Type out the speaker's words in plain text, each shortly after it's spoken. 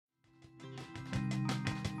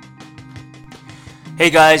Hey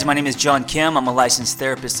guys, my name is John Kim. I'm a licensed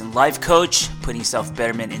therapist and life coach, putting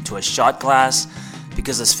self-betterment into a shot glass.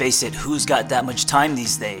 Because let's face it, who's got that much time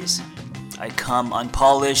these days? I come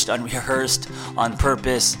unpolished, unrehearsed, on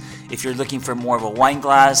purpose. If you're looking for more of a wine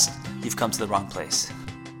glass, you've come to the wrong place.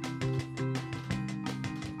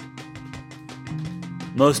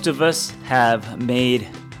 Most of us have made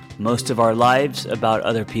most of our lives about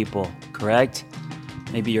other people, correct?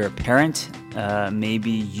 Maybe you're a parent, maybe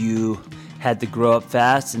you had to grow up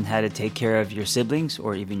fast and had to take care of your siblings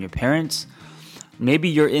or even your parents. Maybe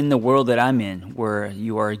you're in the world that I'm in, where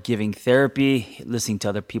you are giving therapy, listening to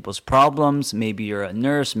other people's problems. Maybe you're a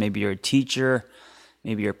nurse, maybe you're a teacher,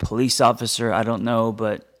 maybe you're a police officer, I don't know,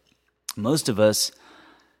 but most of us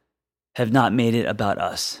have not made it about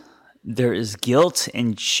us. There is guilt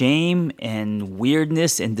and shame and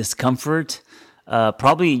weirdness and discomfort,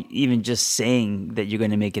 probably even just saying that you're going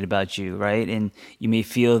to make it about you, right? And you may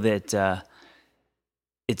feel that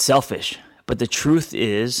it's selfish, but the truth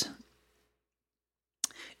is,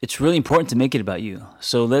 it's really important to make it about you.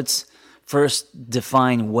 So let's first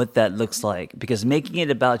define what that looks like, because making it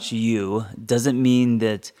about you doesn't mean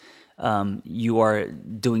that you are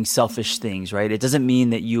doing selfish things, right? It doesn't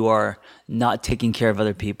mean that you are not taking care of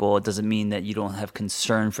other people. It doesn't mean that you don't have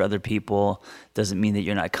concern for other people. It doesn't mean that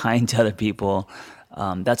you're not kind to other people.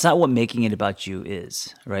 That's not what making it about you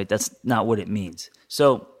is, right? That's not what it means.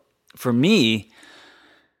 So for me,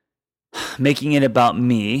 making it about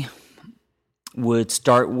me would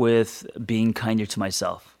start with being kinder to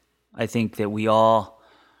myself. I think that we all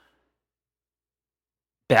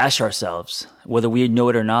bash ourselves, whether we know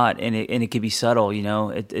it or not, and it can be subtle. You know,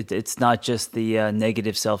 it's not just the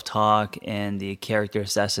negative self-talk and the character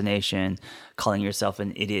assassination, calling yourself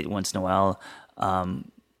an idiot once in a while.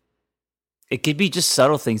 It could be just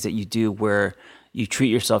subtle things that you do where you treat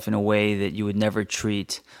yourself in a way that you would never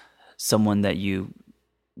treat someone that you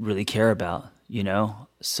really care about, you know?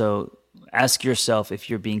 So ask yourself if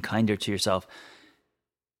you're being kinder to yourself.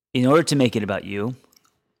 In order to make it about you,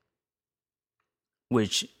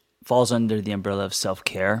 which falls under the umbrella of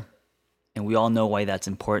self-care, and we all know why that's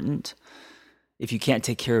important. If you can't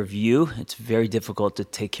take care of you, it's very difficult to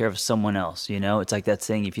take care of someone else, you know? It's like that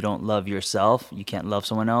saying, if you don't love yourself, you can't love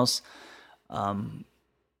someone else. In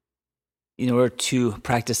order to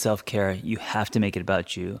practice self-care, you have to make it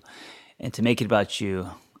about you. And to make it about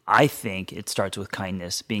you, I think it starts with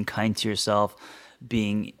kindness, being kind to yourself,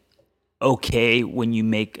 being okay when you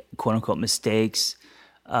make quote-unquote mistakes.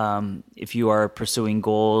 If you are pursuing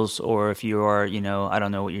goals, or if you are, I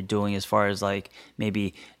don't know what you're doing as far as like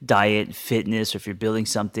maybe diet, fitness, or if you're building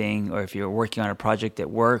something, or if you're working on a project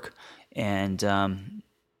at work and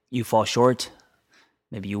you fall short,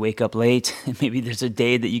 maybe you wake up late, maybe there's a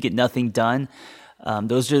day that you get nothing done.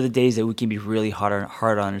 Those are the days that we can be really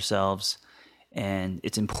hard on ourselves. And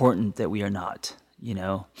it's important that we are not,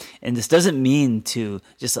 And this doesn't mean to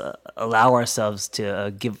just allow ourselves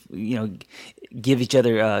to give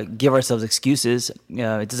ourselves excuses.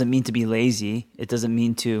 It doesn't mean to be lazy. It doesn't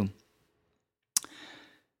mean to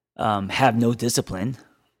have no discipline.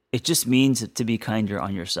 It just means to be kinder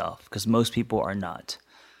on yourself, because most people are not.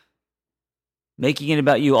 Making it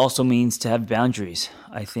about you also means to have boundaries.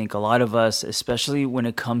 I think a lot of us, especially when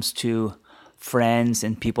it comes to friends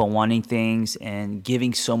and people wanting things and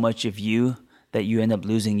giving so much of you that you end up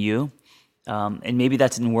losing you. And maybe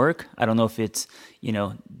that's in work. I don't know if it's,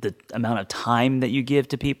 the amount of time that you give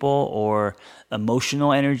to people or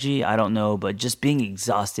emotional energy. I don't know, but just being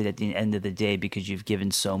exhausted at the end of the day because you've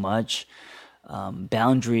given so much.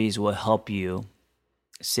 Boundaries will help you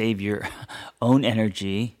save your own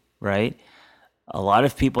energy, right? A lot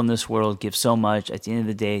of people in this world give so much. At the end of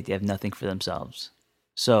the day, they have nothing for themselves.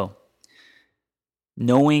 So,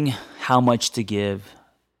 knowing how much to give,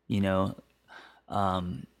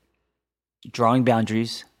 drawing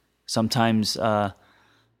boundaries. Sometimes our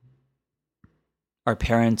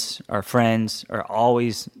parents, our friends are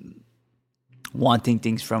always wanting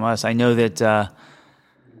things from us. I know that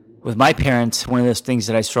with my parents, one of those things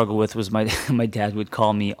that I struggled with was my dad would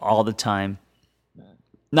call me all the time,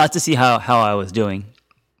 not to see how I was doing,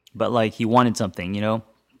 but like he wanted something,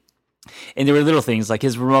 And there were little things like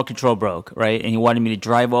his remote control broke, right? And he wanted me to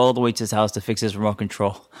drive all the way to his house to fix his remote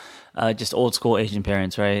control. Just old school Asian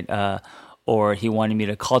parents, right? Or he wanted me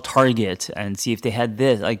to call Target and see if they had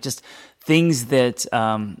this. Like just things that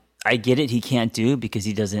I get it, he can't do because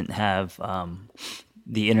he doesn't have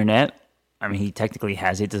the internet. I mean, he technically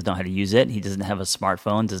has it, doesn't know how to use it. He doesn't have a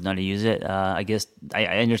smartphone, doesn't know how to use it. I guess I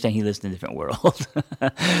understand he lives in a different world.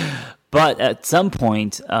 But at some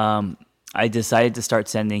point, I decided to start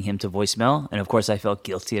sending him to voicemail. And of course, I felt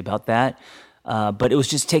guilty about that. But it was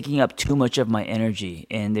just taking up too much of my energy,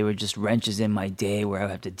 and they were just wrenches in my day where I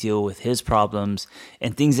would have to deal with his problems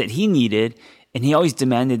and things that he needed, and he always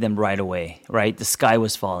demanded them right away, right? The sky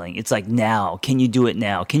was falling. It's like, now, can you do it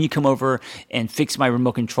now? Can you come over and fix my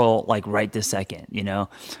remote control like right this second, you know?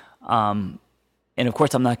 And of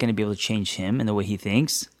course, I'm not going to be able to change him and the way he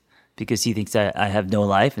thinks, because he thinks that I have no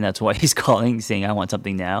life, and that's why he's calling, saying I want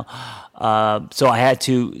something now. So I had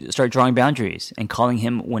to start drawing boundaries and calling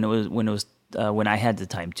him when I had the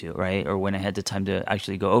time to, right? Or when I had the time to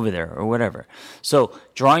actually go over there or whatever. So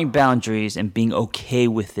drawing boundaries and being okay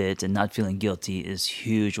with it and not feeling guilty is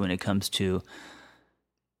huge when it comes to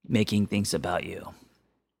making things about you.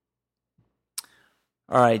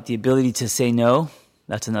 All right, the ability to say no,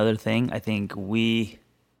 that's another thing. I think we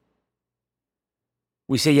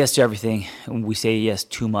say yes to everything, and we say yes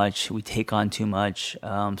too much. We take on too much.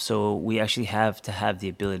 So we actually have to have the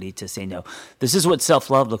ability to say no. This is what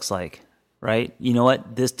self-love looks like, right? You know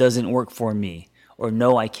what? This doesn't work for me. Or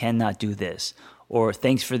no, I cannot do this. Or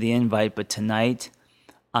thanks for the invite, but tonight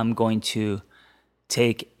I'm going to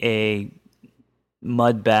take a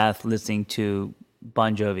mud bath listening to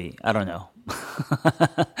Bon Jovi. I don't know.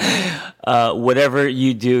 Whatever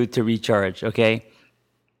you do to recharge, okay?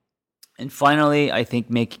 And finally, I think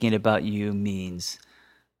making it about you means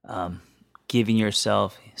giving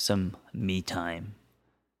yourself some me time.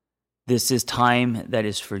 This is time that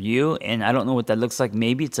is for you, and I don't know what that looks like.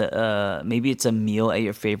 Maybe it's a meal at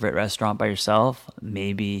your favorite restaurant by yourself.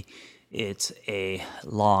 Maybe it's a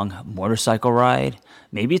long motorcycle ride.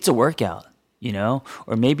 Maybe it's a workout, you know,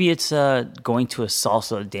 or maybe it's going to a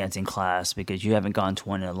salsa dancing class because you haven't gone to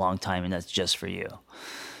one in a long time, and that's just for you.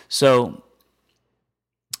 So,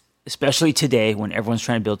 especially today when everyone's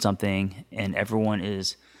trying to build something and everyone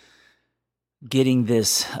is getting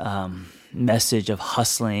this message of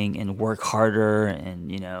hustling and work harder and,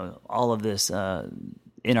 you know, all of this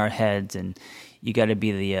in our heads, and you got to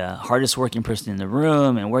be the hardest working person in the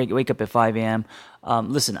room and wake up at 5 a.m.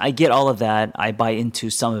 Listen, I get all of that. I buy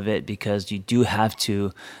into some of it because you do have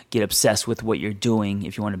to get obsessed with what you're doing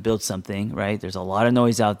if you want to build something, right? There's a lot of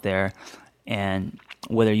noise out there, and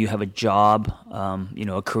whether you have a job,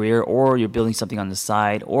 a career, or you're building something on the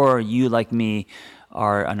side, or you, like me,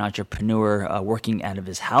 are an entrepreneur working out of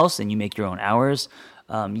his house and you make your own hours.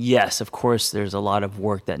 Yes, of course, there's a lot of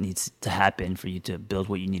work that needs to happen for you to build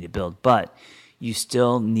what you need to build, but you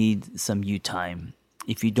still need some you time.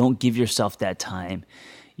 If you don't give yourself that time,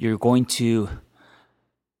 you're going to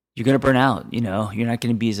burn out. You know, you're not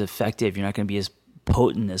going to be as effective. You're not going to be as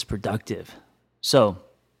potent, as productive. So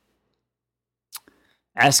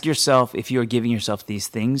ask yourself if you are giving yourself these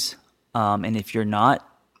things, and if you're not,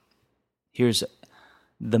 here's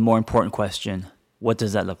the more important question: what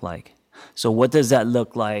does that look like? So what does that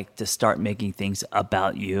look like to start making things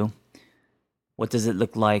about you? What does it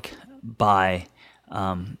look like to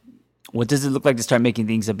start making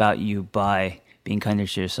things about you by being kinder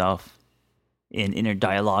to yourself in inner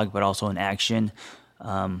dialogue, but also in action?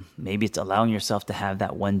 Maybe it's allowing yourself to have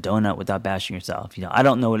that one donut without bashing yourself. You know, I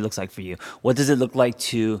don't know what it looks like for you. What does it look like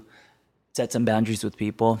to set some boundaries with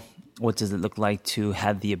people? What does it look like to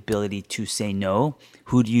have the ability to say no?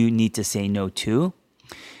 Who do you need to say no to?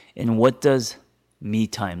 And what does me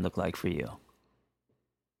time look like for you?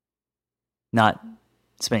 Not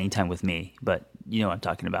spending time with me, but you know what I'm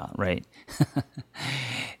talking about, right?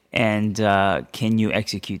 And can you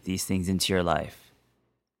execute these things into your life?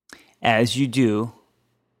 As you do,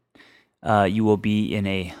 you will be in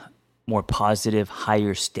a more positive,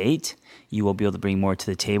 higher state. You will be able to bring more to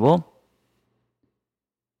the table.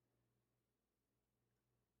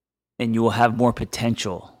 And you will have more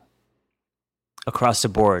potential across the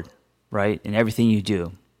board, right? In everything you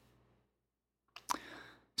do.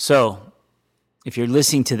 So, if you're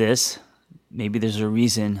listening to this, maybe there's a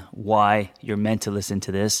reason why you're meant to listen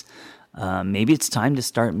to this. Maybe it's time to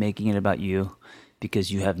start making it about you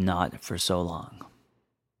because you have not for so long.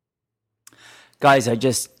 Guys, I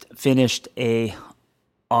just finished a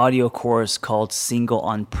audio course called Single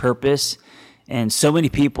on Purpose. And so many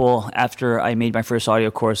people, after I made my first audio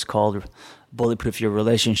course called Bulletproof Your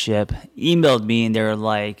Relationship, emailed me and they were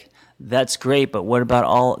like, that's great, but what about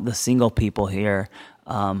all the single people here?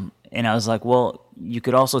 And I was like, well, you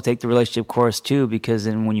could also take the relationship course too, because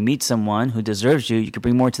then when you meet someone who deserves you, you could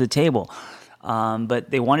bring more to the table. But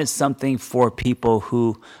they wanted something for people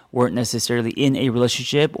who weren't necessarily in a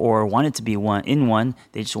relationship or wanted to be in one.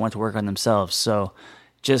 They just wanted to work on themselves. So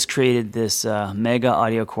just created this mega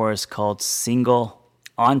audio course called Single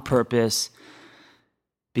on Purpose,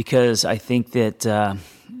 because I think that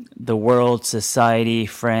the world, society,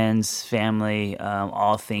 friends, family,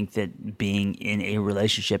 all think that being in a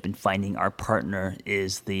relationship and finding our partner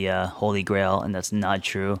is the holy grail, and that's not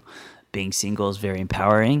true. Being single is very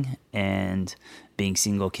empowering, and being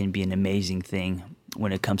single can be an amazing thing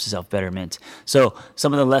when it comes to self-betterment. So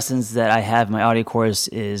some of the lessons that I have in my audio course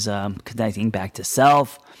is connecting back to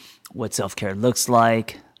self, what self-care looks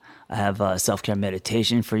like. I have a self-care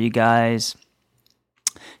meditation for you guys.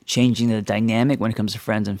 Changing the dynamic when it comes to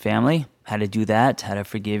friends and family, how to do that, how to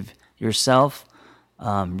forgive yourself,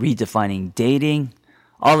 redefining dating,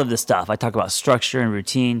 all of this stuff. I talk about structure and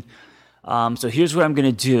routine. So here's what I'm going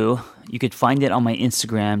to do. You could find it on my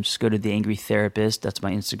Instagram. Just go to The Angry Therapist. That's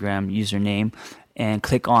my Instagram username. And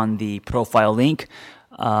click on the profile link.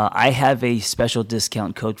 I have a special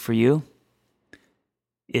discount code for you.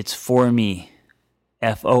 It's for me.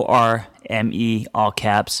 FORME, all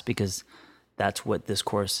caps, because that's who this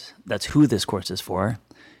course is for.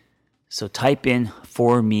 So type in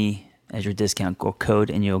for me as your discount code,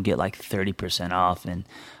 and you'll get like 30% off. And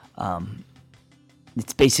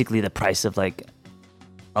it's basically the price of like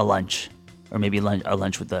a lunch, or maybe a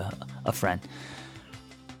lunch with a friend.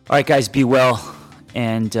 All right, guys, be well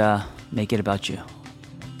and make it about you.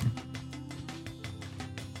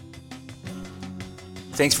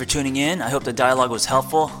 Thanks for tuning in. I hope the dialogue was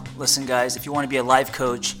helpful. Listen, guys, if you want to be a life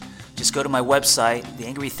coach, just go to my website,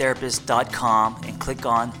 theangrytherapist.com, and click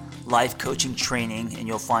on Life Coaching Training, and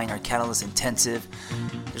you'll find our Catalyst Intensive.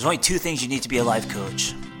 There's only 2 things you need to be a life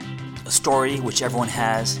coach: a story, which everyone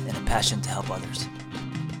has, and a passion to help others.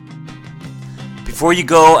 Before you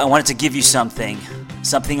go, I wanted to give you something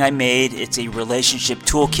I made. It's a relationship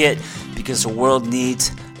toolkit, because the world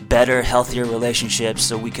needs better, healthier relationships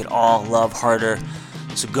so we could all love harder.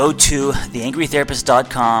 So go to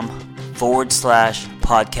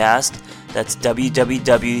theangrytherapist.com/podcast. That's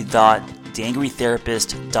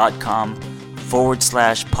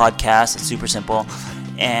www.theangrytherapist.com/podcast. It's super simple.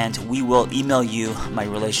 And we will email you my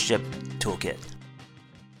relationship toolkit.